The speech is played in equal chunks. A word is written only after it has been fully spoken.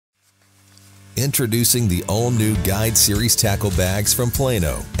Introducing the all-new Guide Series tackle bags from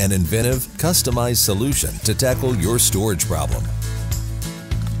Plano, an inventive, customized solution to tackle your storage problem.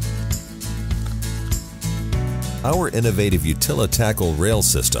 Our innovative Utili-Tackle Rail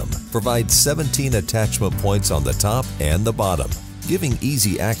System provides 17 attachment points on the top and the bottom, giving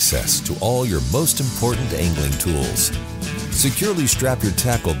easy access to all your most important angling tools. Securely strap your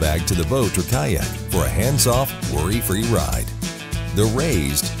tackle bag to the boat or kayak for a hands-off, worry-free ride. The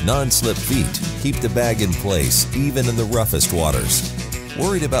raised, non-slip feet keep the bag in place even in the roughest waters.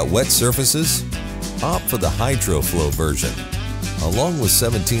 Worried about wet surfaces? Opt for the HydroFlow version. Along with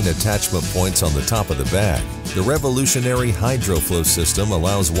 17 attachment points on the top of the bag, the revolutionary HydroFlow system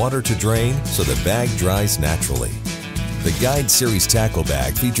allows water to drain so the bag dries naturally. The Guide Series tackle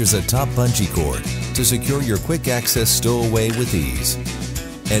bag features a top bungee cord to secure your quick access stowaway with ease.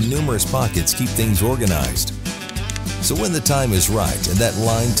 And numerous pockets keep things organized. So when the time is right and that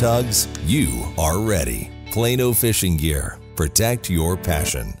line tugs, you are ready. Plano Fishing Gear. Protect your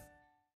passion.